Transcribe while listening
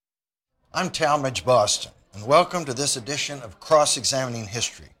I'm Talmadge Boston, and welcome to this edition of Cross-Examining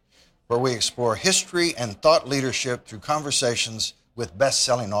History, where we explore history and thought leadership through conversations with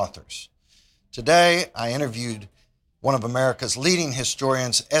best-selling authors. Today, I interviewed one of America's leading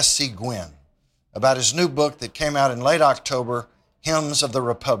historians, S.C. Gwynne, about his new book that came out in late October, Hymns of the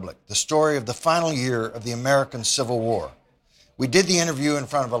Republic, the story of the final year of the American Civil War. We did the interview in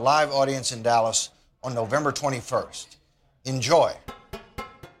front of a live audience in Dallas on November 21st. Enjoy.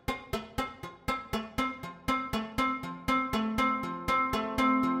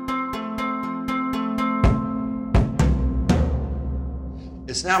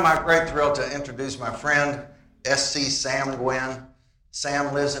 It's now my great thrill to introduce my friend, S.C. Sam Gwynne.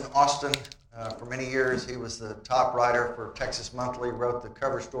 Sam lives in Austin. For many years, he was the top writer for Texas Monthly, wrote the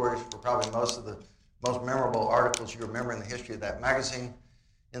cover stories for probably most of the most memorable articles you remember in the history of that magazine.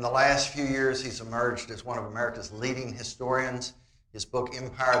 In the last few years, he's emerged as one of America's leading historians. His book,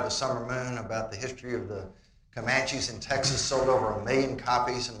 Empire of the Summer Moon, about the history of the Comanches in Texas, sold over 1 million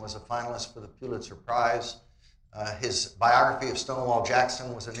copies and was a finalist for the Pulitzer Prize. His biography of Stonewall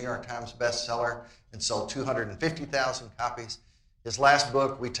Jackson was a New York Times bestseller and sold 250,000 copies. His last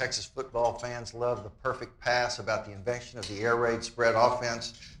book, We Texas Football Fans Love, The Perfect Pass, about the invention of the air raid spread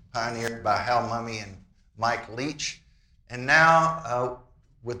offense, pioneered by Hal Mumme and Mike Leach. And now,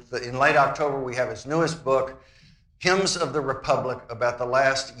 in late October, we have his newest book, Hymns of the Republic, about the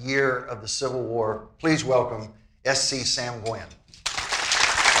last year of the Civil War. Please welcome S.C. Sam Gwynne.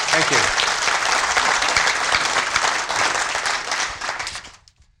 Thank you.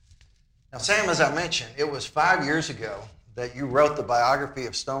 Now, Sam, as I mentioned, it was 5 years ago that you wrote the biography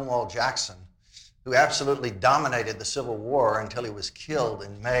of Stonewall Jackson, who absolutely dominated the Civil War until he was killed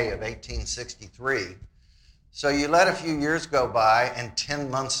in May of 1863. So you let a few years go by and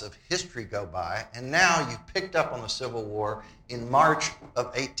 10 months of history go by, and now you've picked up on the Civil War in March of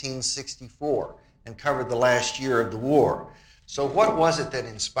 1864 and covered the last year of the war. So what was it that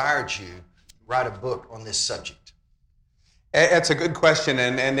inspired you to write a book on this subject? That's a good question,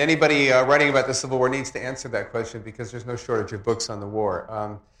 and anybody writing about the Civil War needs to answer that question because there's no shortage of books on the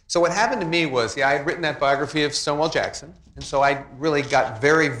war. So what happened to me was, I had written that biography of Stonewall Jackson, and so I really got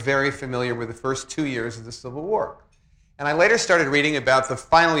very, very familiar with the first 2 years of the Civil War. And I later started reading about the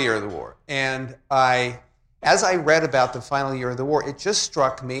final year of the war, and as I read about the final year of the war, it just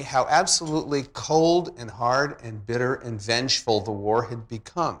struck me how absolutely cold and hard and bitter and vengeful the war had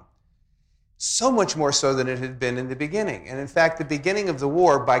become. So much more so than it had been in the beginning. And in fact, the beginning of the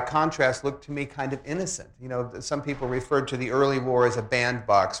war, by contrast, looked to me kind of innocent. Some people referred to the early war as a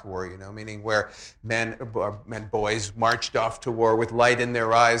bandbox war, meaning where boys marched off to war with light in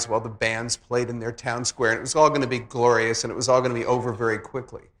their eyes while the bands played in their town square. And it was all going to be glorious, and it was all going to be over very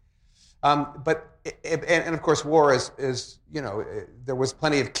quickly. And of course, war is there was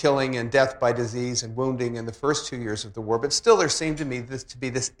plenty of killing and death by disease and wounding in the first 2 years of the war, but still there seemed to me to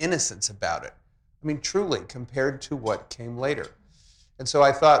be this innocence about it. I mean, truly, compared to what came later. And so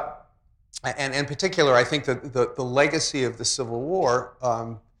I thought, and in particular, I think that the legacy of the Civil War,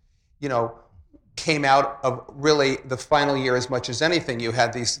 came out of really the final year as much as anything. You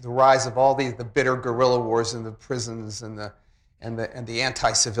had the rise of all the bitter guerrilla wars in the prisons and the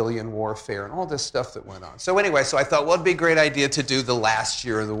anti-civilian warfare and all this stuff that went on. So anyway, I thought, well, it'd be a great idea to do the last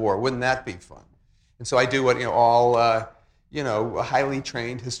year of the war. Wouldn't that be fun? And so I do what all highly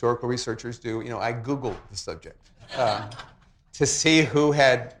trained historical researchers do. I Googled the subject to see who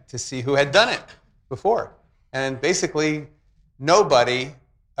had done it before, and basically nobody,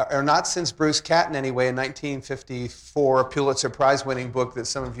 or not since Bruce Catton anyway, in 1954, Pulitzer Prize-winning book that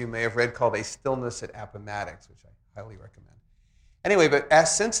some of you may have read called A Stillness at Appomattox, which I highly recommend. Anyway, but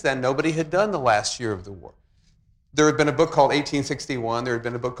since then, nobody had done the last year of the war. There had been a book called 1861. There had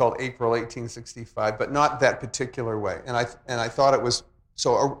been a book called April 1865, but not that particular way. And I thought it was,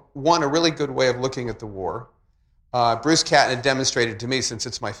 a really good way of looking at the war. Bruce Catton had demonstrated to me, since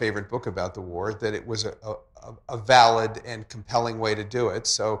it's my favorite book about the war, that it was a valid and compelling way to do it.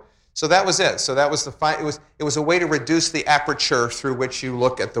 So that was it. So that was it was a way to reduce the aperture through which you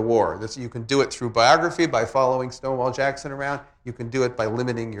look at the war. You can do it through biography by following Stonewall Jackson around. You can do it by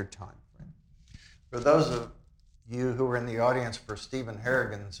limiting your time. Right? For those of you who were in the audience for Stephen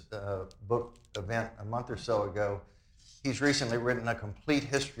Harrigan's book event a month or so ago, he's recently written a complete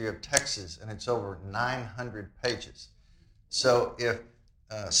history of Texas, and it's over 900 pages. So if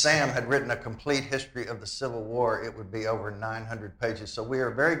Sam had written a complete history of the Civil War, it would be over 900 pages. So we are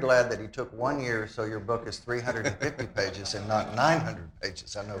very glad that he took 1 year, so your book is 350 pages and not 900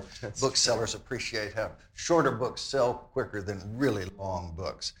 pages. I know booksellers appreciate how shorter books sell quicker than really long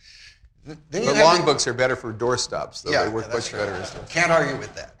books. But long books are better for doorstops, though. They work much better. Can't argue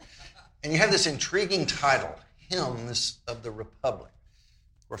with that. And you have this intriguing title, Hymns of the Republic.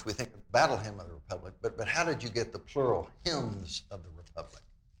 Of course, we think of Battle Hymn of the Republic, but how did you get the plural, Hymns of the Republic?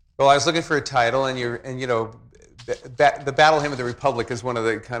 Well, I was looking for a title, and you know, the Battle Hymn of the Republic is one of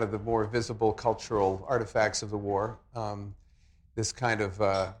the kind of the more visible cultural artifacts of the war. This kind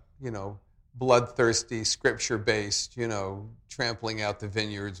of bloodthirsty, scripture-based, trampling out the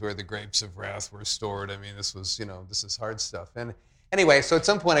vineyards where the grapes of wrath were stored. I mean, this is hard stuff. And anyway, so at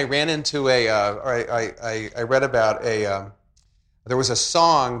some point I ran into I read about there was a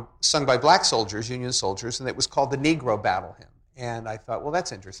song sung by black soldiers, Union soldiers, and it was called the Negro Battle Hymn. And I thought, well,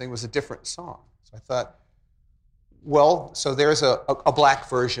 that's interesting. It was a different song. So I thought, well, so there's a black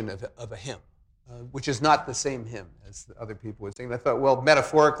version of a hymn, which is not the same hymn as the other people would sing. And I thought, well,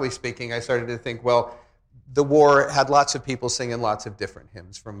 metaphorically speaking, I started to think, well, the war had lots of people singing lots of different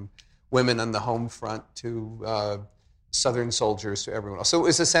hymns, from women on the home front to Southern soldiers to everyone else. So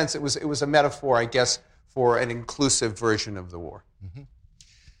it was a metaphor, I guess, for an inclusive version of the war. Mm-hmm.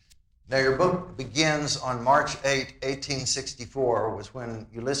 Now, your book begins on March 8, 1864, was when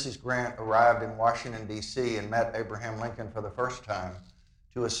Ulysses Grant arrived in Washington, D.C. and met Abraham Lincoln for the first time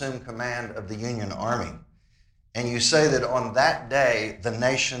to assume command of the Union Army. And you say that on that day, the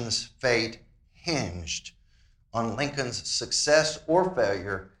nation's fate hinged on Lincoln's success or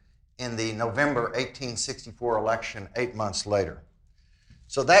failure in the November 1864 election 8 months later.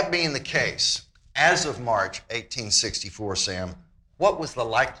 So that being the case, as of March 1864, Sam, what was the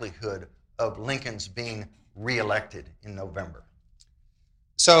likelihood of Lincoln's being reelected in November?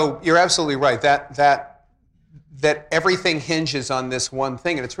 So you're absolutely right. That everything hinges on this one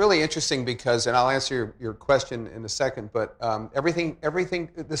thing. And it's really interesting because, and I'll answer your question in a second, but everything,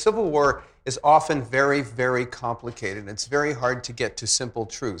 the Civil War is often very, very complicated. It's very hard to get to simple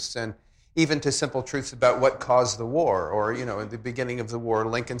truths, and even to simple truths about what caused the war. Or, at the beginning of the war,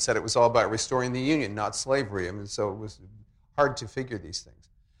 Lincoln said it was all about restoring the Union, not slavery. I mean, so it was hard to figure these things.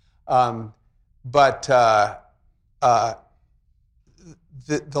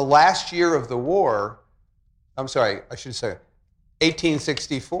 The last year of the war, I'm sorry, I should say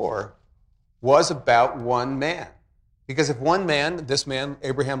 1864, was about one man. Because if one man, this man,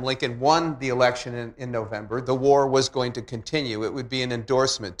 Abraham Lincoln, won the election in November, the war was going to continue. It would be an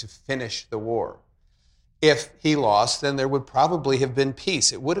endorsement to finish the war. If he lost, then there would probably have been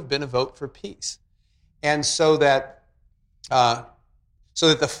peace. It would have been a vote for peace. And so that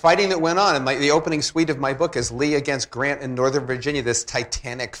the fighting that went on, and the opening suite of my book is Lee against Grant in Northern Virginia, this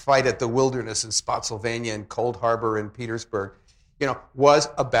titanic fight at the Wilderness in Spotsylvania and Cold Harbor and Petersburg, was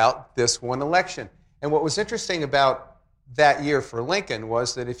about this one election. And what was interesting about that year for Lincoln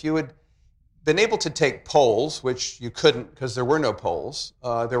was that if you had been able to take polls, which you couldn't because there were no polls,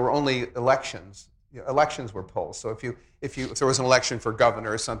 there were only elections. Elections were polls. So if there was an election for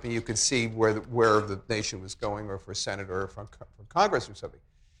governor or something, you could see where the nation was going, or for senator or for Congress or something.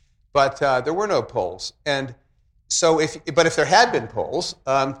 But there were no polls. And so if there had been polls,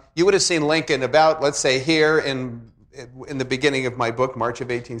 you would have seen Lincoln about, let's say, here in the beginning of my book, March of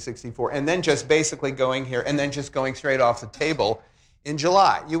 1864, and then just basically going here, and then just going straight off the table in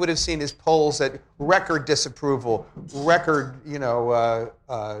July. You would have seen his polls at record disapproval, record,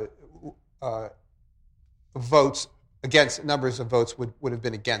 votes against, numbers of votes would have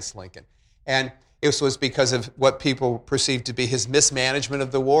been against Lincoln. And it was because of what people perceived to be his mismanagement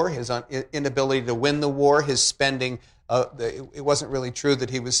of the war, his inability to win the war, his spending. It wasn't really true that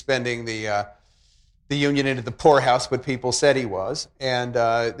he was spending the Union into the poorhouse, but people said he was, and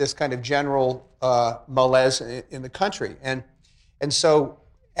this kind of general malaise in the country. And so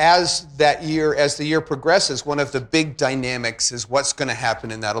as the year progresses, one of the big dynamics is what's going to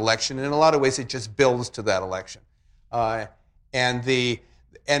happen in that election. And in a lot of ways, it just builds to that election. And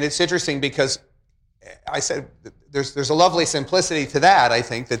it's interesting because I said there's a lovely simplicity to that, I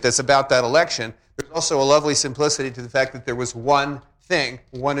think, that's about that election. There's also a lovely simplicity to the fact that there was one thing,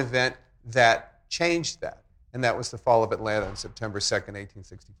 one event that changed that, and that was the fall of Atlanta on September 2nd,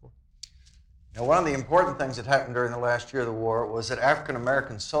 1864. Now, one of the important things that happened during the last year of the war was that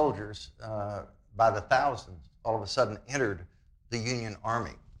African-American soldiers, by the thousands, all of a sudden entered the Union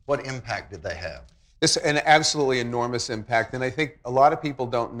Army. What impact did they have? This an absolutely enormous impact, and I think a lot of people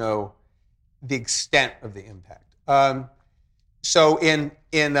don't know the extent of the impact. So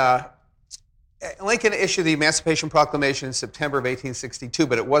Lincoln issued the Emancipation Proclamation in September of 1862,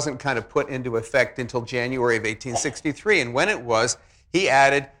 but it wasn't kind of put into effect until January of 1863. And when it was, he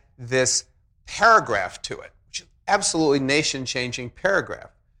added this paragraph to it, which is absolutely nation-changing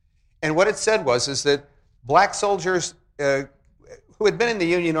paragraph. And what it said is that black soldiers who had been in the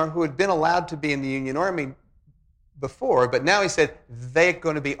Union or who had been allowed to be in the Union Army before, but now he said they're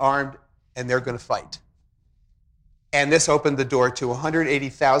going to be armed and they're going to fight. And this opened the door to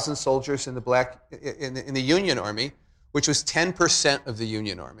 180,000 soldiers in the Union Army, which was 10% of the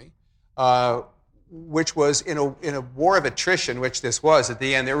Union Army, which was in a war of attrition, which this was at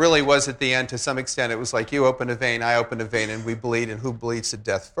the end. It really was at the end to some extent. It was like you open a vein, I open a vein, and we bleed, and who bleeds to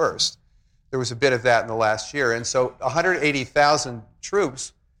death first. There was a bit of that in the last year. And so 180,000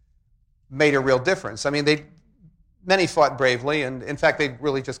 troops made a real difference. I mean, many fought bravely, and in fact, they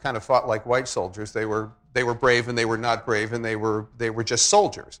really just kind of fought like white soldiers. They were brave, and they were not brave, and they were just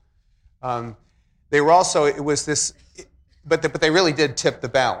soldiers. They were also, it was this, but they really did tip the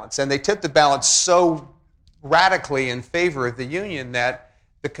balance, and they tipped the balance so radically in favor of the Union that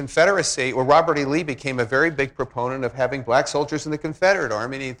the Confederacy, or Robert E. Lee became a very big proponent of having black soldiers in the Confederate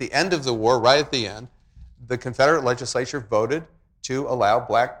Army. And at the end of the war, right at the end, the Confederate legislature voted to allow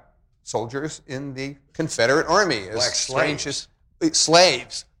black soldiers in the Confederate Army as black slaves.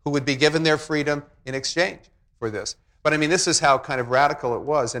 Slaves who would be given their freedom in exchange for this. But I mean, this is how kind of radical it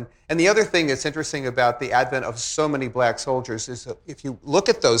was. And the other thing that's interesting about the advent of so many black soldiers is that if you look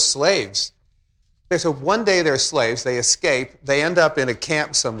at those slaves, so one day they're slaves, they escape, they end up in a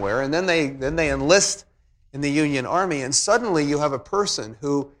camp somewhere, and then they enlist in the Union Army, and suddenly you have a person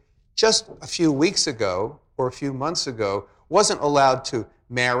who just a few weeks ago or a few months ago wasn't allowed to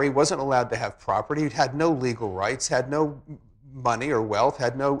marry, wasn't allowed to have property, had no legal rights, had no money or wealth,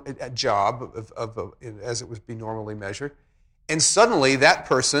 had no job as it would be normally measured. And suddenly that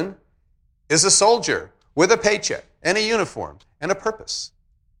person is a soldier with a paycheck and a uniform and a purpose.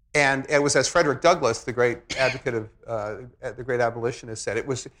 And it was, as Frederick Douglass, the great advocate of the great abolitionist, said, it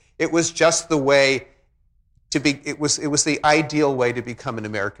was just the way to be. It was the ideal way to become an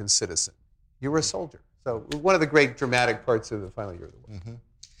American citizen. You were a soldier. So one of the great dramatic parts of the final year of the war. Mm-hmm.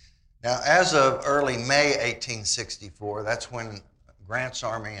 Now, as of early May 1864, that's when Grant's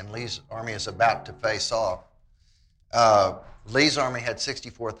army and Lee's army is about to face off. Lee's army had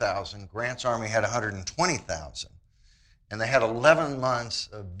 64,000. Grant's army had 120,000. And they had 11 months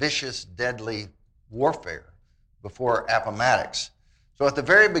of vicious, deadly warfare before Appomattox. So at the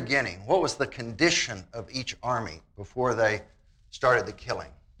very beginning, what was the condition of each army before they started the killing?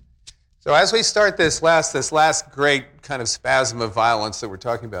 So as we start this last great kind of spasm of violence that we're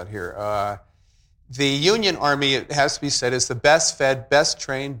talking about here, the Union Army, it has to be said, is the best fed, best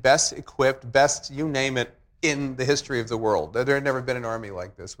trained, best equipped, best you name it in the history of the world. There had never been an army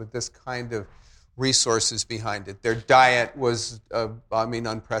like this with this kind of resources behind it. Their diet was,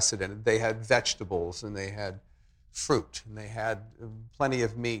 unprecedented. They had vegetables, and they had fruit, and they had plenty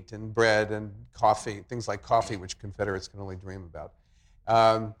of meat and bread and coffee, things like coffee, which Confederates can only dream about.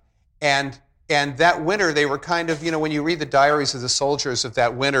 And that winter, they were kind of, when you read the diaries of the soldiers of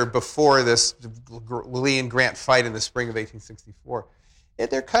that winter before this Lee and Grant fight in the spring of 1864,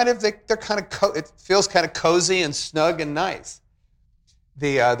 it feels kind of cozy and snug and nice.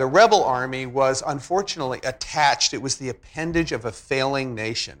 The rebel army was unfortunately attached. It was the appendage of a failing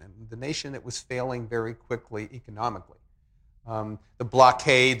nation, and the nation that was failing very quickly economically.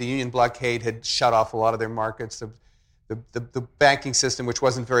 The Union blockade had shut off a lot of their markets. The banking system, which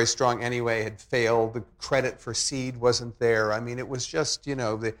wasn't very strong anyway, had failed. The credit for seed wasn't there. I mean, it was just,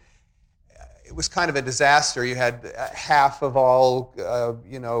 it was kind of a disaster. You had half of all,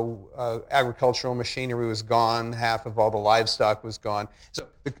 agricultural machinery was gone. Half of all the livestock was gone.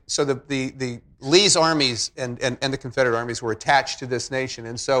 So the Lee's armies and the Confederate armies were attached to this nation,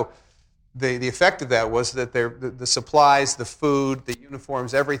 and so the effect of that was that the supplies, the food, the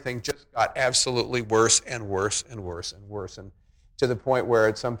uniforms, everything just got absolutely worse and worse and worse and worse, and to the point where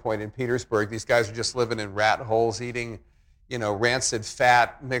at some point in Petersburg, these guys are just living in rat holes, eating rancid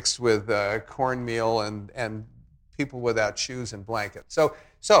fat mixed with cornmeal and people without shoes and blankets.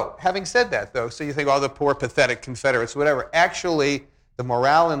 So having said that, though, so you think, the poor, pathetic Confederates, whatever. Actually, the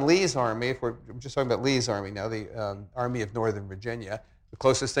morale in Lee's army, if we're just talking about Lee's army now, the Army of Northern Virginia, the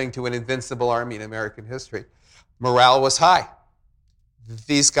closest thing to an invincible army in American history, morale was high.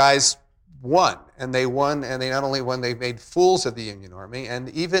 These guys won, and they not only won, they made fools of the Union Army, and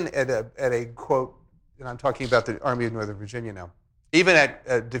even at a quote, and I'm talking about the Army of Northern Virginia now, even at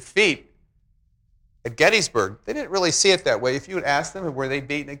a defeat at Gettysburg, they didn't really see it that way. If you had asked them, were they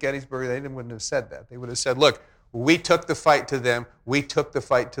beaten at Gettysburg, they wouldn't have said that. They would have said, look, we took the fight to them, we took the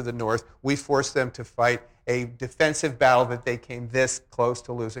fight to the North, we forced them to fight a defensive battle that they came this close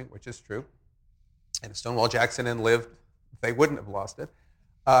to losing, which is true. And if Stonewall Jackson had lived, they wouldn't have lost it.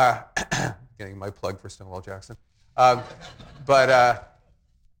 Getting my plug for Stonewall Jackson.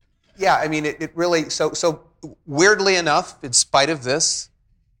 Yeah, I mean, it really, so weirdly enough, in spite of this,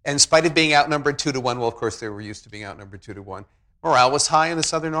 and in spite of being outnumbered 2-1, well, of course, they were used to being outnumbered 2-1, morale was high in the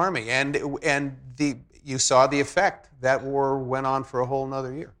Southern Army, and you saw the effect. That war went on for a whole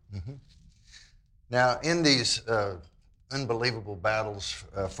another year. Mm-hmm. Now, in these unbelievable battles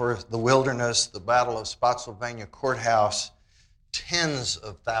for the Wilderness, the Battle of Spotsylvania Courthouse, tens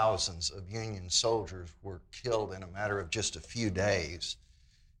of thousands of Union soldiers were killed in a matter of just a few days.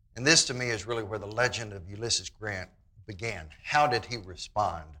 And this, to me, is really where the legend of Ulysses Grant began. How did he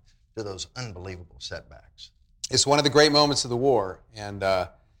respond to those unbelievable setbacks? It's one of the great moments of the war. And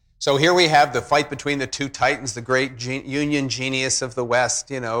so here we have the fight between the two titans, the great Union genius of the West,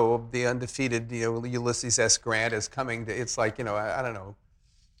 the undefeated, Ulysses S. Grant is coming to, it's like, I don't know.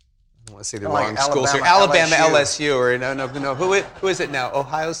 I don't want to say the wrong schools here. Alabama, LSU, or no. Who is it now?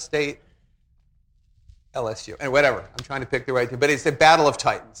 Ohio State, LSU, and whatever. I'm trying to pick the right thing, but it's the Battle of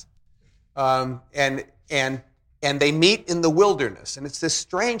Titans, and they meet in the wilderness, and it's this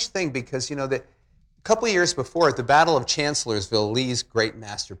strange thing because that a couple of years before, at the Battle of Chancellorsville, Lee's great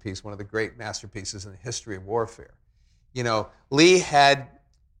masterpiece, one of the great masterpieces in the history of warfare, Lee had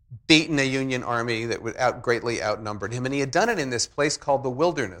beaten a Union army that would greatly outnumbered him, and he had done it in this place called the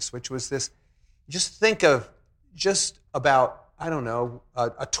Wilderness, which was this, just think of just about, I don't know,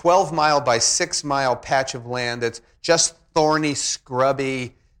 a 12-mile by 6-mile patch of land that's just thorny,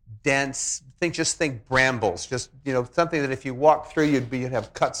 scrubby, dense. Just think brambles, just something that if you walk through, you'd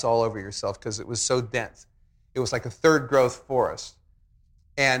have cuts all over yourself because it was so dense. It was like a third-growth forest,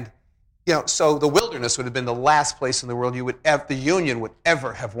 and so the Wilderness would have been the last place in the world the Union would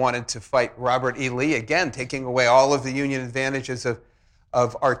ever have wanted to fight Robert E. Lee again, taking away all of the Union advantages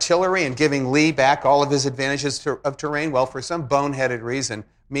of artillery and giving Lee back all of his advantages of terrain. Well, for some boneheaded reason,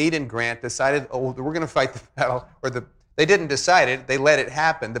 Meade and Grant decided, we're going to fight the battle, they didn't decide it, they let it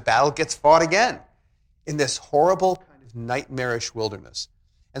happen. The battle gets fought again in this horrible, kind of nightmarish wilderness.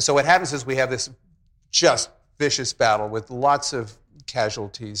 And so what happens is we have this just vicious battle with lots of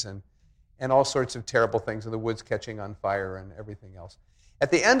casualties and all sorts of terrible things, and the woods catching on fire and everything else.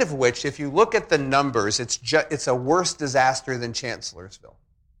 At the end of which, if you look at the numbers, it's a worse disaster than Chancellorsville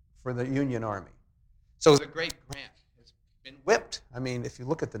for the Union Army. So the great Grant has been whipped. I mean, if you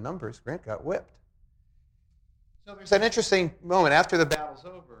look at the numbers, Grant got whipped. So there's an interesting moment after the battle's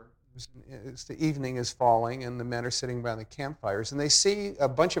over. The evening is falling, and the men are sitting around the campfires, and they see a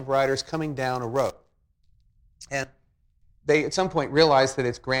bunch of riders coming down a road. And they, at some point, realize that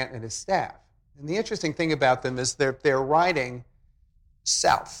it's Grant and his staff. And the interesting thing about them is they're riding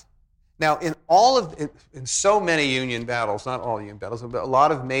south. Now, in so many Union battles, not all Union battles, but a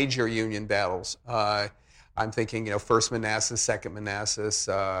lot of major Union battles, I'm thinking, First Manassas, Second Manassas,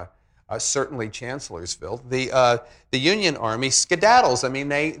 certainly Chancellorsville, the Union Army skedaddles. I mean,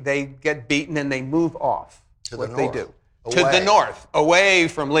 they get beaten and they move off. To the north. They do. To the north, away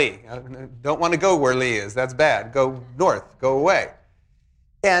from Lee. I don't want to go where Lee is. That's bad. Go north. Go away.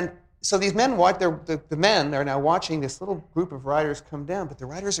 And so these men, the men are now watching this little group of riders come down, but the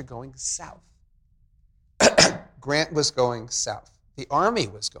riders are going south. Grant was going south. The army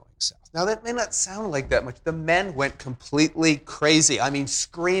was going south. Now, that may not sound like that much. The men went completely crazy. I mean,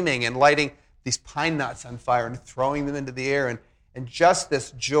 screaming and lighting these pine knots on fire and throwing them into the air, and just this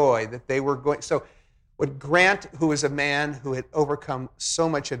joy that they were going. So what Grant, who was a man who had overcome so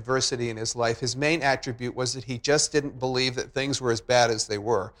much adversity in his life, his main attribute was that he just didn't believe that things were as bad as they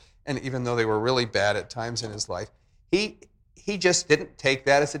were. And even though they were really bad at times in his life, he just didn't take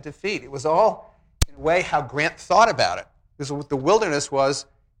that as a defeat. It was all, in a way, how Grant thought about it. Because what the Wilderness was,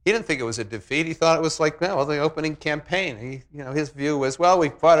 he didn't think it was a defeat. He thought it was like, the opening campaign. His view was, we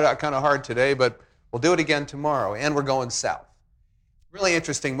fought it out kind of hard today, but we'll do it again tomorrow, and we're going south. Really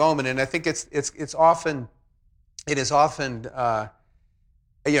interesting moment, and I think it is often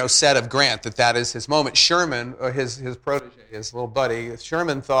said of Grant that is his moment. Sherman, or his protege, his little buddy,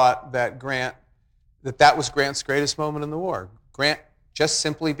 Sherman thought that that was Grant's greatest moment in the war. Grant, just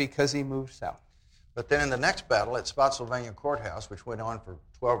simply because he moved south. But then in the next battle at Spotsylvania Courthouse, which went on for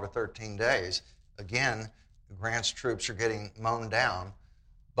 12 or 13 days, again, Grant's troops are getting mown down.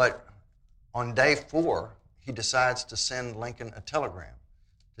 But on day 4, he decides to send Lincoln a telegram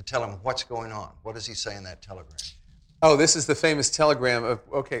to tell him what's going on. What does he say in that telegram? Oh, this is the famous telegram of,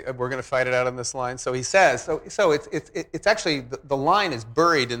 okay, we're going to fight it out on this line. So he says, so it's actually, the line is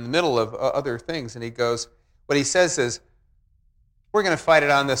buried in the middle of other things, and he goes, what he says is, we're going to fight it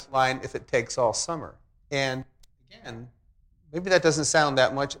on this line if it takes all summer. And again, maybe that doesn't sound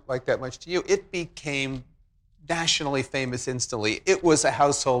that much to you. It became nationally famous instantly. It was a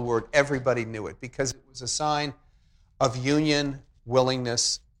household word. Everybody knew it because it was a sign of Union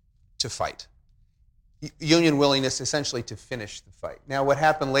willingness to fight. Union willingness essentially to finish the fight. Now, what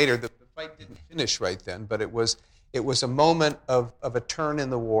happened later, the fight didn't finish right then, but it was It was a moment of a turn in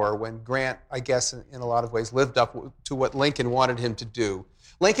the war when Grant, I guess, in a lot of ways, lived up to what Lincoln wanted him to do.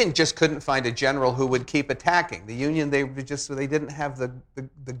 Lincoln just couldn't find a general who would keep attacking. The Union, they didn't have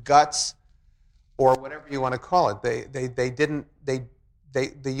the guts, or whatever you want to call it. The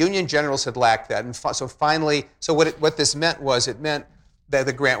Union generals had lacked that, and so finally, what this meant was it meant that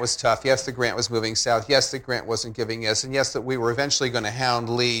the Grant was tough. Yes, the Grant was moving south. Yes, the Grant wasn't giving us, and yes, that we were eventually going to hound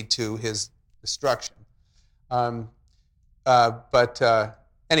Lee to his destruction. Anyway,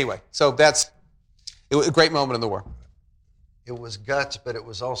 so it was a great moment in the war. It was guts, but it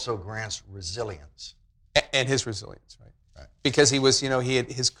was also Grant's resilience. And his resilience, right? Because he was, he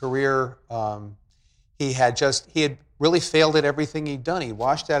had his career, he had really failed at everything he'd done. He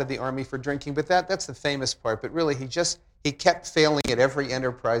washed out of the Army for drinking, but that's the famous part. But really, he kept failing at every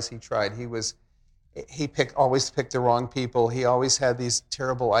enterprise he tried. He always picked the wrong people. He always had these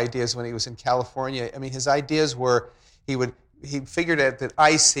terrible ideas when he was in California. I mean, his ideas were he figured out that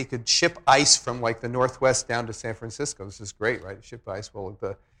he could ship ice from like the Northwest down to San Francisco. This is great, right? Ship ice. Well,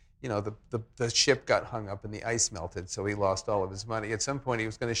 the ship got hung up and the ice melted, so he lost all of his money. At some point, he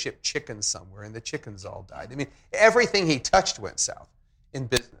was going to ship chickens somewhere, and the chickens all died. I mean, everything he touched went south in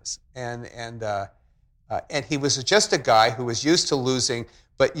business. And he was just a guy who was used to losing,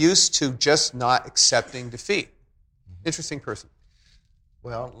 but used to just not accepting defeat. Interesting person.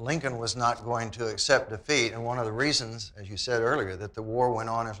 Well, Lincoln was not going to accept defeat, and one of the reasons, as you said earlier, that the war went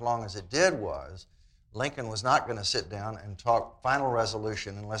on as long as it did was Lincoln was not going to sit down and talk final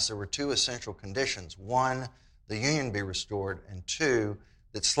resolution unless there were two essential conditions. One, the Union be restored, and two,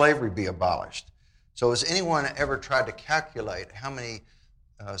 that slavery be abolished. So has anyone ever tried to calculate how many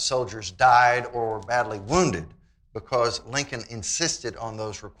soldiers died or were badly wounded because Lincoln insisted on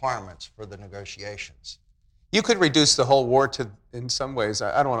those requirements for the negotiations? You could reduce the whole war to, in some ways,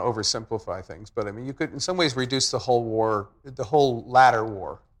 I don't want to oversimplify things, but I mean, you could in some ways reduce the whole war, the whole latter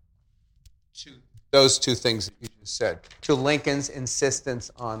war, to those two things that you just said, to Lincoln's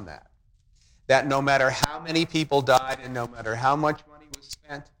insistence on that. That no matter how many people died and no matter how much money was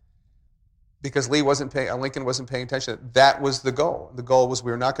spent, because Lincoln wasn't paying attention, that was the goal. The goal was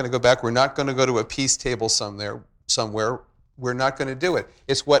we're not going to go back, we're not going to go to a peace table somewhere. We're not going to do it.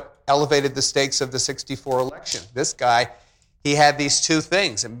 It's what elevated the stakes of the 1964 election. This guy, he had these two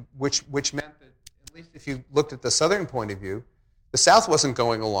things, and which meant that, at least if you looked at the Southern point of view, the South wasn't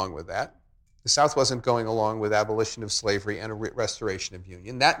going along with that. The South wasn't going along with abolition of slavery and a restoration of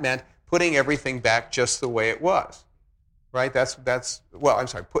union. That meant putting everything back just the way it was, right?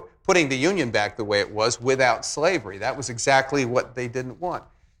 Putting the Union back the way it was without slavery. That was exactly what they didn't want.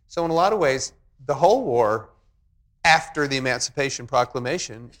 So in a lot of ways, the whole war after the Emancipation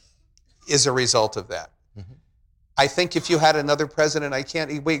Proclamation is a result of that. Mm-hmm. I think if you had another president,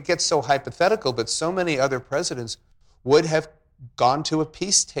 it gets so hypothetical, but so many other presidents would have gone to a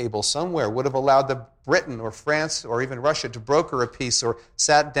peace table somewhere, would have allowed Britain or France or even Russia to broker a peace or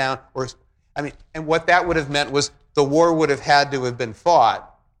sat down, and what that would have meant was the war would have had to have been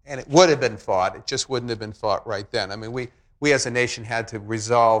fought, and it would have been fought, it just wouldn't have been fought right then. I mean, we as a nation had to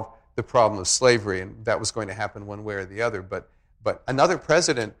resolve the problem of slavery, and that was going to happen one way or the other. But another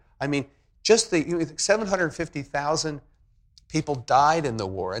president, I mean, just 750,000 people died in the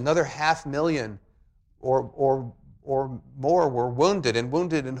war. Another 500,000 or more were wounded, and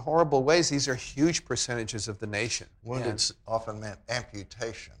wounded in horrible ways. These are huge percentages of the nation. Wounded often meant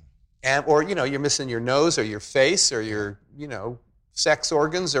amputation. Or you're missing your nose or your face or your sex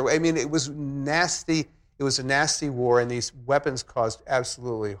organs. It was nasty. It was a nasty war, and these weapons caused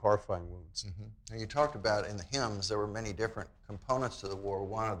absolutely horrifying wounds. Mm-hmm. And you talked about in the hymns, there were many different components to the war.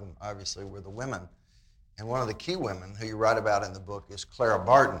 One of them, obviously, were the women. And one of the key women who you write about in the book is Clara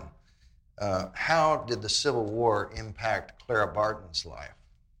Barton. How did the Civil War impact Clara Barton's life?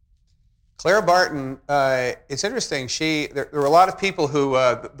 Clara Barton, it's interesting. There were a lot of people who,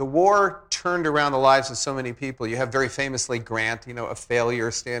 the war turned around the lives of so many people. You have very famously Grant, a failure,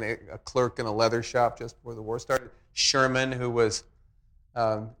 standing a clerk in a leather shop just before the war started. Sherman, who was,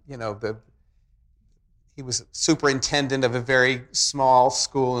 he was superintendent of a very small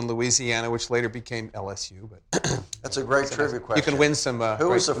school in Louisiana, which later became LSU. But that's a great trivia question. You can win some. Who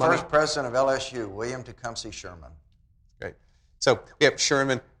was the first president of LSU? William Tecumseh Sherman. Great. So we have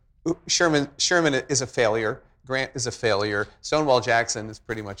Sherman. Sherman is a failure. Grant is a failure. Stonewall Jackson is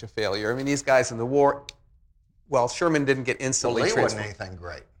pretty much a failure. I mean, these guys in the war, well, Sherman didn't get instantly Lee transformed. wasn't anything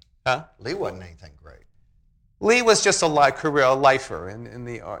great. Huh? Lee wasn't anything great. Lee was just a lifer.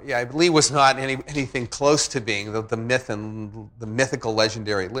 Lee was not anything close to being the myth and the mythical,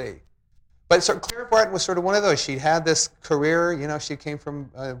 legendary Lee. But Clara Barton was sort of one of those. She'd had this career. She came from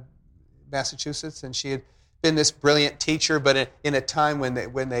Massachusetts, and she had been this brilliant teacher, but in a time when they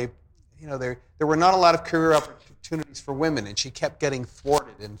there were not a lot of career opportunities for women, and she kept getting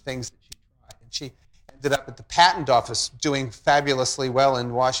thwarted in things that she tried. And she ended up at the patent office doing fabulously well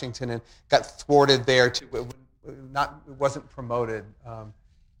in Washington and got thwarted there too. It wasn't promoted.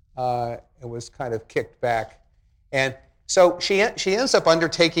 It was kind of kicked back. And so she ends up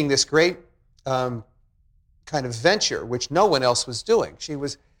undertaking this great kind of venture, which no one else was doing. She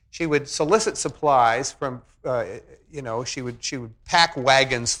would solicit supplies from, she would pack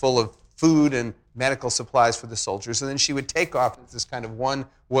wagons full of food and medical supplies for the soldiers, and then she would take off as this kind of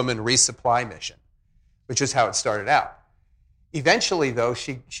one-woman resupply mission, which is how it started out. Eventually, though,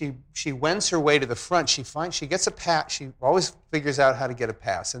 she wends her way to the front. She gets a pass. She always figures out how to get a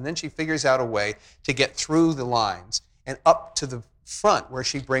pass, and then she figures out a way to get through the lines and up to the front, where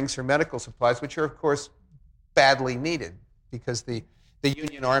she brings her medical supplies, which are, of course, badly needed because the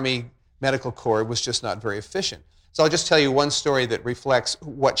Union Army Medical Corps was just not very efficient. So I'll just tell you one story that reflects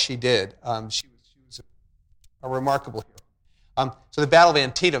what she did. She was a remarkable hero. So the Battle of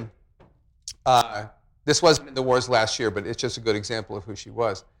Antietam. This wasn't in the wars last year, but it's just a good example of who she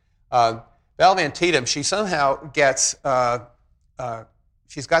was. Battle of Antietam, she somehow gets,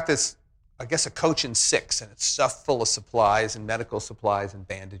 she's got this, I guess, a coach and six, and it's stuffed full of supplies and medical supplies and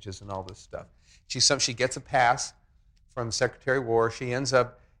bandages and all this stuff. She gets a pass from the Secretary of War. She ends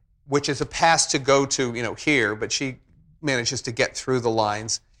up, which is a pass to go to, here, but she manages to get through the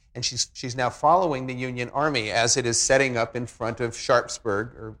lines, and she's now following the Union Army as it is setting up in front of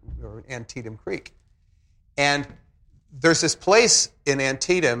Sharpsburg or Antietam Creek. And there's this place in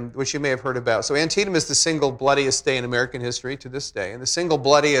Antietam, which you may have heard about. So Antietam is the single bloodiest day in American history to this day. And the single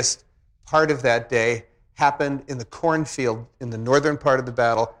bloodiest part of that day happened in the cornfield in the northern part of the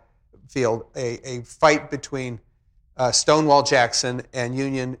battlefield, a fight between Stonewall Jackson and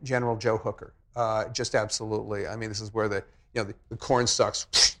Union General Joe Hooker. Just absolutely. I mean, this is where the corn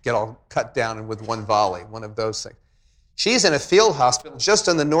stalks get all cut down and with one volley, one of those things. She's in a field hospital just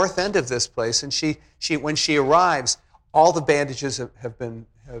on the north end of this place, and she when she arrives, all the bandages have been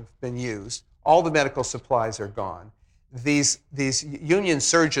used. All the medical supplies are gone. These Union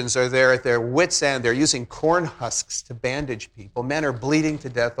surgeons are there at their wits' end. They're using corn husks to bandage people. Men are bleeding to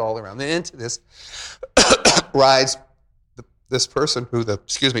death all around. And into this rides this person who the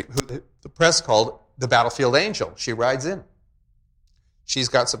press called the battlefield angel. She rides in. She's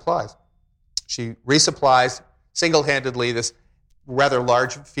got supplies. She resupplies single-handedly this rather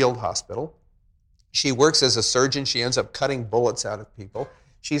large field hospital. She works as a surgeon. She ends up cutting bullets out of people.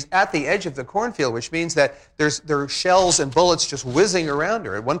 She's at the edge of the cornfield, which means that there are shells and bullets just whizzing around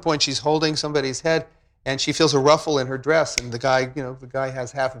her. At one point, she's holding somebody's head, and she feels a ruffle in her dress, and the guy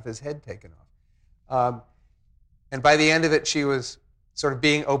has half of his head taken off. And by the end of it, she was sort of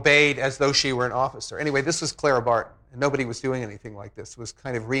being obeyed as though she were an officer. Anyway, this was Clara Barton, and nobody was doing anything like this. It was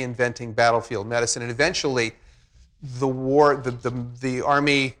kind of reinventing battlefield medicine, and eventually, the war, the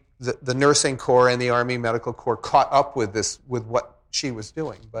Army, the nursing corps and the Army Medical Corps caught up with what she was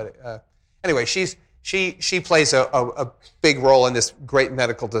doing. But anyway, she plays a big role in this great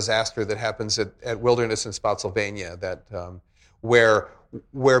medical disaster that happens at Wilderness in Spotsylvania. That where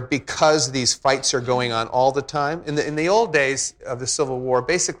because these fights are going on all the time. In the old days of the Civil War,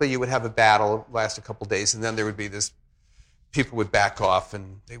 basically you would have a battle last a couple days, and then there would be this. People would back off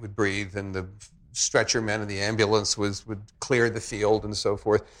and they would breathe, and the stretcher men and the ambulance would clear the field and so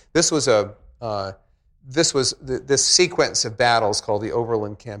forth. This sequence of battles called the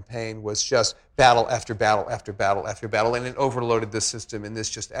Overland Campaign was just battle after battle after battle after battle, and it overloaded the system in this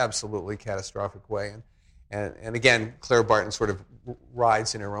just absolutely catastrophic way. And again, Clara Barton sort of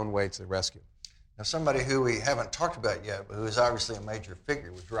rides in her own way to the rescue. Now, somebody who we haven't talked about yet, but who is obviously a major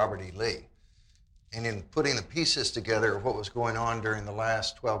figure, was Robert E. Lee. And in putting the pieces together of what was going on during the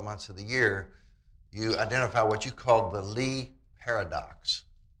last 12 months of the year, you identify what you called the Lee paradox.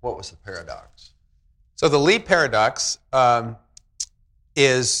 What was the paradox? So the Lee paradox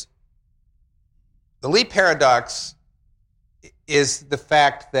is the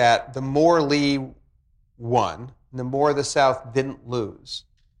fact that the more Lee won, the more the South didn't lose,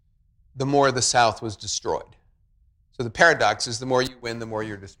 the more the South was destroyed. So the paradox is the more you win, the more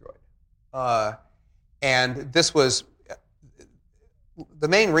you're destroyed. And this was the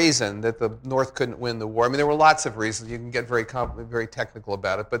main reason that the North couldn't win the war. I mean, there were lots of reasons. You can get very technical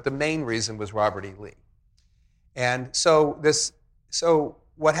about it, but the main reason was Robert E. Lee. And so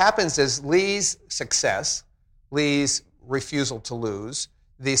what happens is Lee's success, Lee's refusal to lose,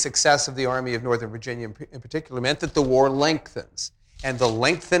 the success of the Army of Northern Virginia in particular, meant that the war lengthens. And the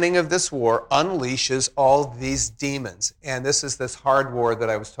lengthening of this war unleashes all these demons. And this is this hard war that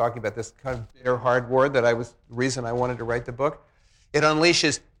I was talking about, this kind of bitter hard war that the reason I wanted to write the book. It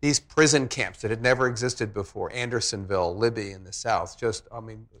unleashes these prison camps that had never existed before. Andersonville, Libby in the South,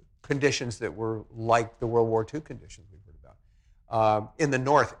 conditions that were like the World War II conditions we've heard about. In the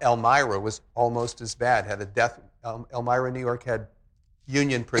North, Elmira was almost as bad. Elmira, New York had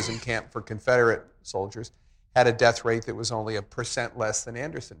Union prison camp for Confederate soldiers, had a death rate that was only 1% less than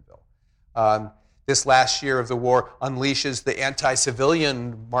Andersonville. This last year of the war unleashes the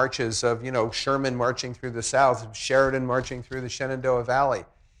anti-civilian marches of, Sherman marching through the South, Sheridan marching through the Shenandoah Valley.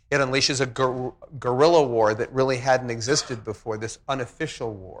 It unleashes a guerrilla war that really hadn't existed before, this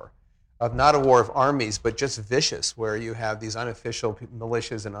unofficial war, of not a war of armies, but just vicious, where you have these unofficial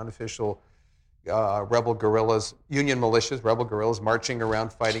militias and unofficial rebel guerrillas, Union militias, rebel guerrillas, marching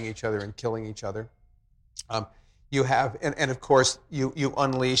around, fighting each other and killing each other. You have, and of course, you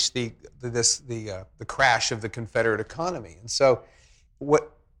unleash the crash of the Confederate economy, and so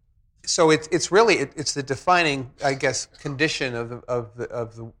it's really the defining, I guess, condition of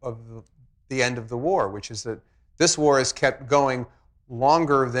the end of the war, which is that this war has kept going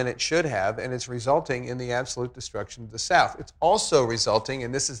longer than it should have, and it's resulting in the absolute destruction of the South. It's also resulting,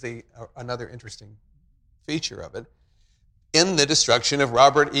 and this is another interesting feature of it, in the destruction of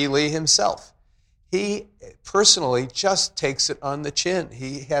Robert E. Lee himself. He personally just takes it on the chin.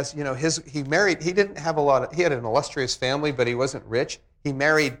 He has, he married, he didn't have he had an illustrious family, but he wasn't rich. He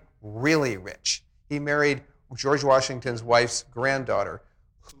married really rich. He married George Washington's wife's granddaughter,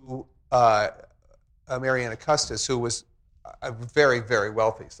 Mariana Custis, who was very, very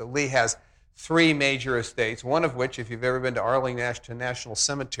wealthy. So Lee has 3 major estates, one of which, if you've ever been to Arlington National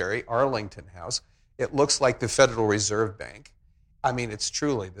Cemetery, Arlington House, it looks like the Federal Reserve Bank. I mean, it's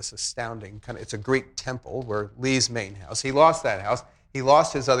truly this astounding it's a Greek temple where Lee's main house. He lost that house. He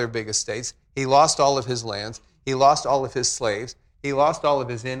lost his other big estates. He lost all of his lands. He lost all of his slaves. He lost all of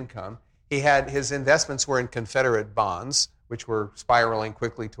his income. His investments were in Confederate bonds, which were spiraling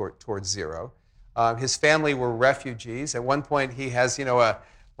quickly towards zero. His family were refugees. At one point, he has,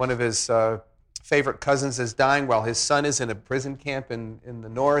 one of his favorite cousins is dying while his son is in a prison camp in the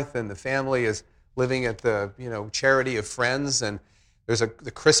North, and the family is living at the, charity of friends. And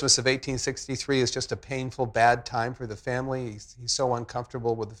the Christmas of 1863 is just a painful, bad time for the family. He's so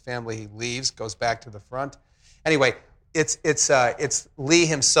uncomfortable with the family, he leaves, goes back to the front. Anyway, it's Lee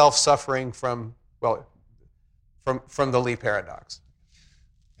himself suffering from the Lee paradox.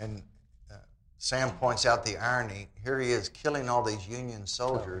 And Sam points out the irony. Here he is killing all these Union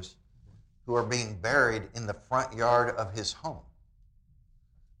soldiers who are being buried in the front yard of his home.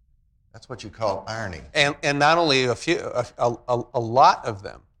 That's what you call irony. And not only a lot of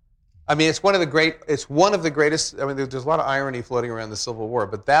them. I mean, it's one of the greatest. I mean, there's a lot of irony floating around the Civil War,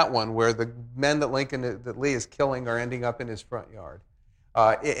 but that one where the men that Lee is killing are ending up in his front yard,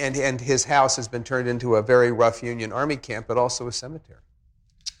 and his house has been turned into a very rough Union Army camp, but also a cemetery.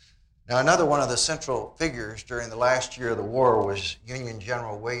 Now, another one of the central figures during the last year of the war was Union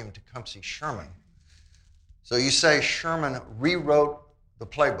General William Tecumseh Sherman. So you say Sherman rewrote the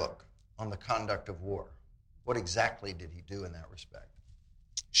playbook on the conduct of war. What exactly did he do in that respect?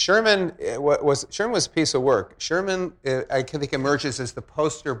 Sherman was a piece of work. Sherman, I think, emerges as the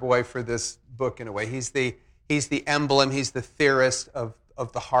poster boy for this book in a way. He's the emblem. He's the theorist of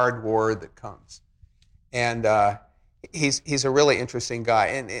the hard war that comes, and he's a really interesting guy.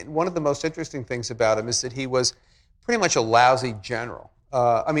 And one of the most interesting things about him is that he was pretty much a lousy general.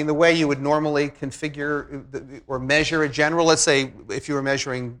 I mean, the way you would normally configure or measure a general, let's say if you were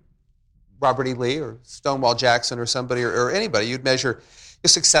measuring Robert E. Lee or Stonewall Jackson or somebody or anybody, you'd measure your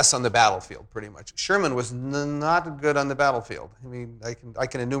success on the battlefield pretty much. Sherman was not good on the battlefield. I mean, I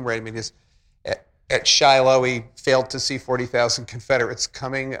can enumerate. I mean, at Shiloh, he failed to see 40,000 Confederates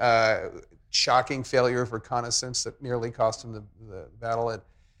coming. Shocking failure of reconnaissance that nearly cost him the battle.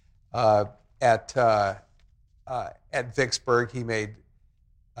 At Vicksburg, he made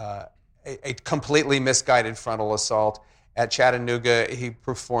a completely misguided frontal assault. At Chattanooga, he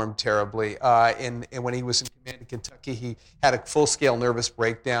performed terribly. And when he was in command in Kentucky, he had a full-scale nervous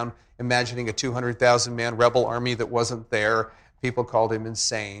breakdown, imagining a 200,000-man rebel army that wasn't there. People called him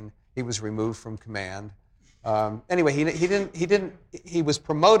insane. He was removed from command. Anyway, he was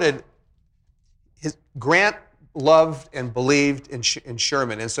promoted. Grant loved and believed in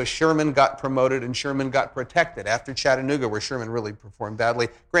Sherman, and so Sherman got promoted and Sherman got protected. After Chattanooga, where Sherman really performed badly,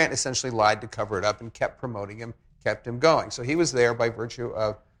 Grant essentially lied to cover it up and kept promoting him, kept him going. So he was there by virtue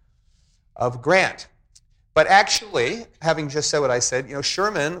of Grant. But actually, having just said what I said,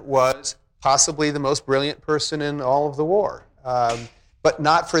 Sherman was possibly the most brilliant person in all of the war. but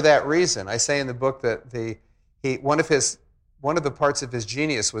not for that reason. I say in the book that one of the parts of his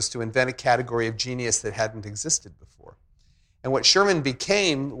genius was to invent a category of genius that hadn't existed before. And what Sherman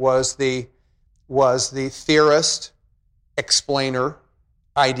became was the theorist, explainer,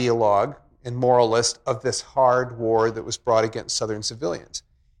 ideologue, and moralist of this hard war that was brought against Southern civilians.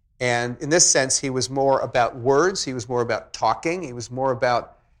 And in this sense, he was more about words. He was more about talking. He was more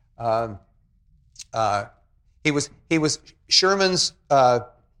about Sherman's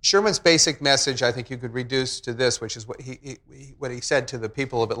basic message. I think you could reduce to this, which is what he said to the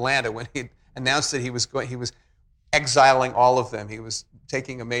people of Atlanta when he announced that he was exiling all of them. He was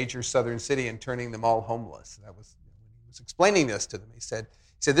taking a major southern city and turning them all homeless. That was when he was explaining this to them. He said,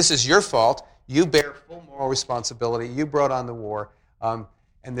 "This is your fault. You bear full moral responsibility. You brought on the war,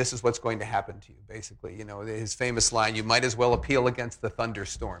 and this is what's going to happen to you." Basically, his famous line: "You might as well appeal against the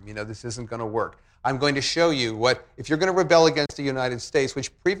thunderstorm. This isn't going to work. I'm going to show you what if you're going to rebel against the United States,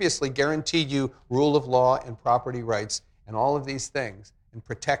 which previously guaranteed you rule of law and property rights and all of these things and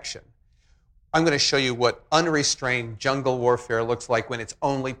protection. I'm going to show you what unrestrained jungle warfare looks like when it's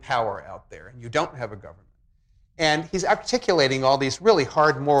only power out there and you don't have a government." And he's articulating all these really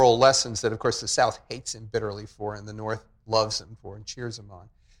hard moral lessons that, of course, the South hates him bitterly for and the North loves him for and cheers him on.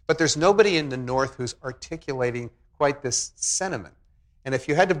 But there's nobody in the North who's articulating quite this sentiment. And if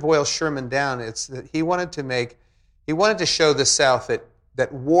you had to boil Sherman down, it's that he wanted to show the South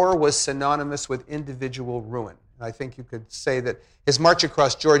that war was synonymous with individual ruin. And I think you could say that his march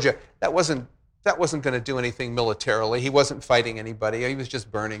across Georgia, that wasn't going to do anything militarily. He wasn't fighting anybody. He was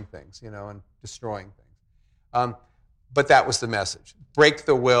just burning things, and destroying things. But that was the message: break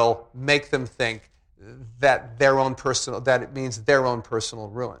the will, make them think that it means their own personal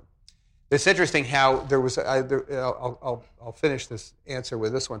ruin. It's interesting how there was. I'll finish this answer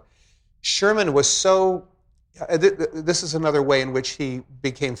with this one. Sherman was so. This is another way in which he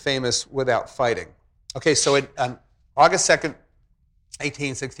became famous without fighting. Okay, so on August 2nd,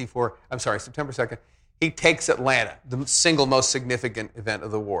 1864. September 2nd. He takes Atlanta, the single most significant event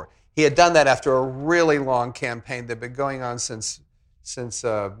of the war. He had done that after a really long campaign that had been going on since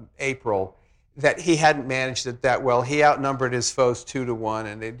April. That he hadn't managed it that well. He outnumbered his foes 2-1,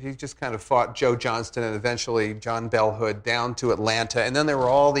 and he just kind of fought Joe Johnston and eventually John Bell Hood down to Atlanta. And then there were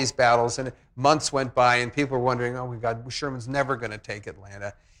all these battles, and months went by, and people were wondering, "Oh my God, Sherman's never going to take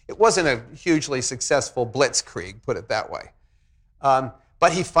Atlanta." It wasn't a hugely successful blitzkrieg, put it that way.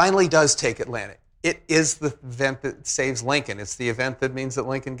 But he finally does take Atlanta. It is the event that saves Lincoln. It's the event that means that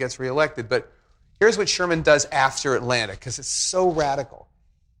Lincoln gets reelected. But here's what Sherman does after Atlanta, because it's so radical.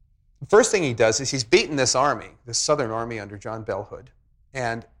 The first thing he does is he's beaten this army, this Southern army under John Bell Hood,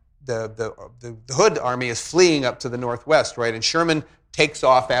 and the Hood army is fleeing up to the northwest, right? And Sherman takes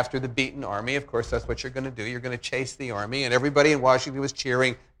off after the beaten army. Of course, that's what you're going to do. You're going to chase the army, and everybody in Washington was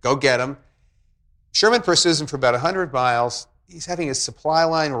cheering, "Go get him." Sherman pursues him for about 100 miles. He's having his supply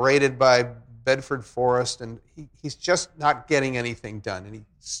line raided by Bedford Forrest, and he's just not getting anything done. And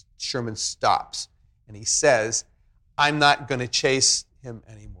Sherman stops, and he says, "I'm not going to chase him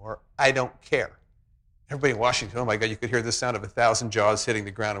anymore. I don't care." Everybody in Washington, oh my God, you could hear the sound of 1,000 jaws hitting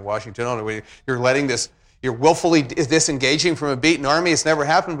the ground in Washington. Oh no, you're willfully disengaging from a beaten army. It's never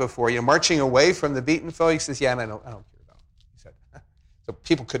happened before. You're marching away from the beaten foe. He says, "Yeah, and I don't care about it." He said, so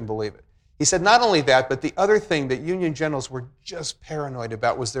people couldn't believe it. He said not only that, but the other thing that Union generals were just paranoid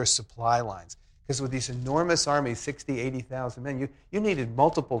about was their supply lines. Because with these enormous armies, 60,000, 80,000 men, you needed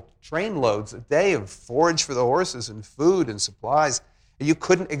multiple train loads a day of forage for the horses and food and supplies. You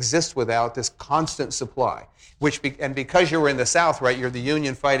couldn't exist without this constant supply. And because you were in the South, right, you're the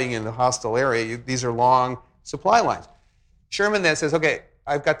Union fighting in the hostile area, these are long supply lines. Sherman then says, "Okay,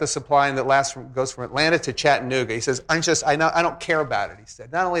 I've got the supply line that goes from Atlanta to Chattanooga." He says, I don't care about it, he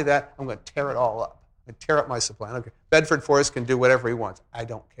said. Not only that, I'm going to tear it all up. I'm going to tear up my supply. I don't care. Bedford Forrest can do whatever he wants. I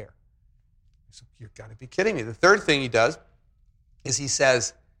don't care. So you've got to be kidding me. The third thing he does is he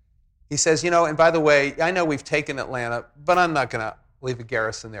says, and by the way, I know we've taken Atlanta, but I'm not going to leave a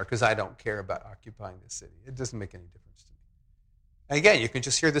garrison there because I don't care about occupying the city. It doesn't make any difference to me. And again, you can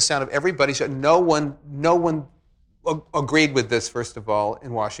just hear the sound of everybody. No one agreed with this, first of all,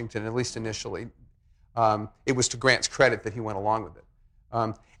 in Washington, at least initially. It was to Grant's credit that he went along with it.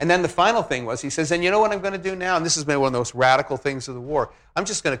 And then the final thing was, he says, "And you know what I'm going to do now?" And this has been one of the most radical things of the war. "I'm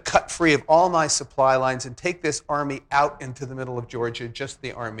just going to cut free of all my supply lines and take this army out into the middle of Georgia, just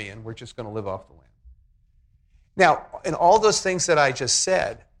the army, and we're just going to live off the land." Now, in all those things that I just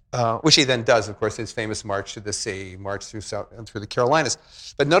said, which he then does, of course, his famous march to the sea, march through the Carolinas.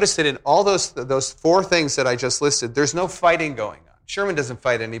 But notice that in all those four things that I just listed, there's no fighting going on. Sherman doesn't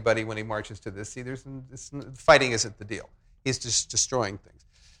fight anybody when he marches to the sea. Fighting isn't the deal. He's just destroying things.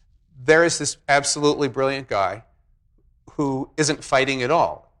 There is this absolutely brilliant guy who isn't fighting at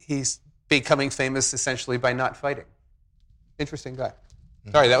all. He's becoming famous essentially by not fighting. Interesting guy.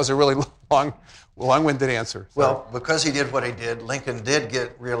 Sorry, that was a really long-winded answer. Well, because he did what he did, Lincoln did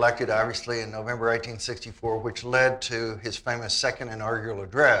get reelected, obviously, in November 1864, which led to his famous second inaugural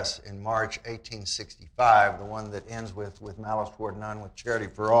address in March 1865, the one that ends with malice toward none, with charity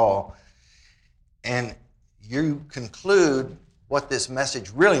for all. And you conclude what this message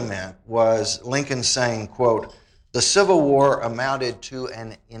really meant was Lincoln saying, quote, "The Civil War amounted to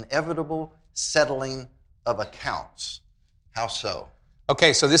an inevitable settling of accounts." How so?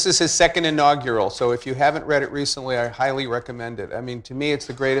 Okay, so this is his second inaugural. So if you haven't read it recently, I highly recommend it. I mean, to me, it's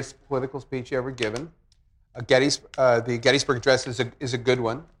the greatest political speech ever given. The Gettysburg Address is a good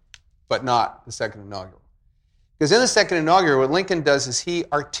one, but not the second inaugural. Because in the second inaugural, what Lincoln does is he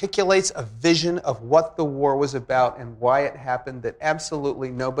articulates a vision of what the war was about and why it happened that absolutely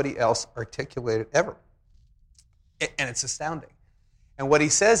nobody else articulated ever. And it's astounding. And what he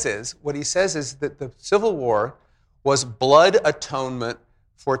says is that the Civil War was blood atonement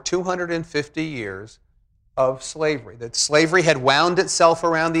for 250 years of slavery. That slavery had wound itself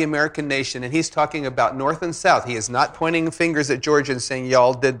around the American nation, and he's talking about North and South. He is not pointing fingers at Georgia and saying,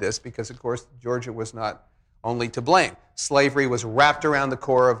 y'all did this, because, of course, Georgia was not only to blame. Slavery was wrapped around the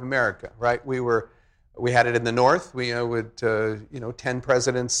core of America, right? We had it in the North. 10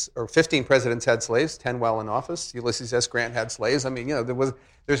 presidents or 15 presidents had slaves, 10 while in office. Ulysses S. Grant had slaves. I mean,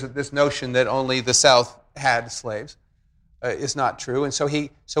 there's this notion that only the South had slaves is not true. And so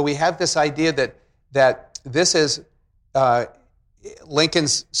we have this idea that this is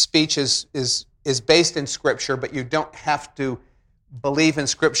Lincoln's speech is based in Scripture, but you don't have to believe in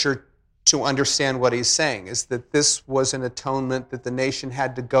Scripture to understand what he's saying. Is that this was an atonement that the nation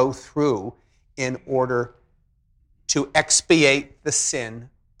had to go through in order to expiate the sin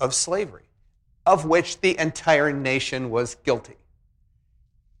of slavery, of which the entire nation was guilty.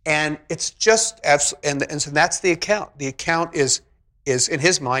 And it's just absolutely, and so that's the account. The account is in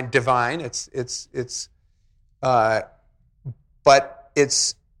his mind divine. But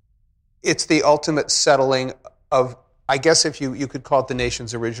it's the ultimate settling of, I guess, if you could call it the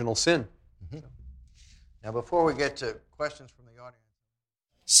nation's original sin. Mm-hmm. Now, before we get to questions from the audience,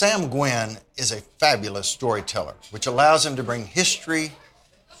 Sam Gwynne is a fabulous storyteller, which allows him to bring history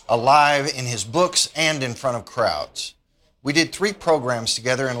alive in his books and in front of crowds. We did 3 programs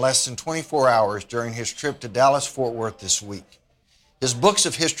together in less than 24 hours during his trip to Dallas-Fort Worth this week. His books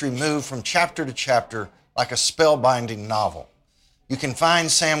of history move from chapter to chapter like a spellbinding novel. You can find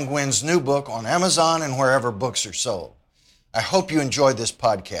Sam Gwynne's new book on Amazon and wherever books are sold. I hope you enjoyed this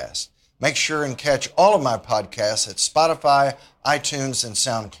podcast. Make sure and catch all of my podcasts at Spotify, iTunes, and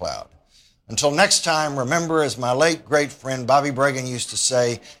SoundCloud. Until next time, remember, as my late great friend Bobby Bregan used to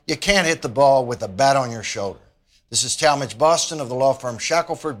say, you can't hit the ball with a bat on your shoulder. This is Talmadge Boston of the law firm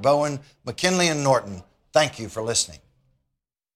Shackelford, Bowen, McKinley, and Norton. Thank you for listening.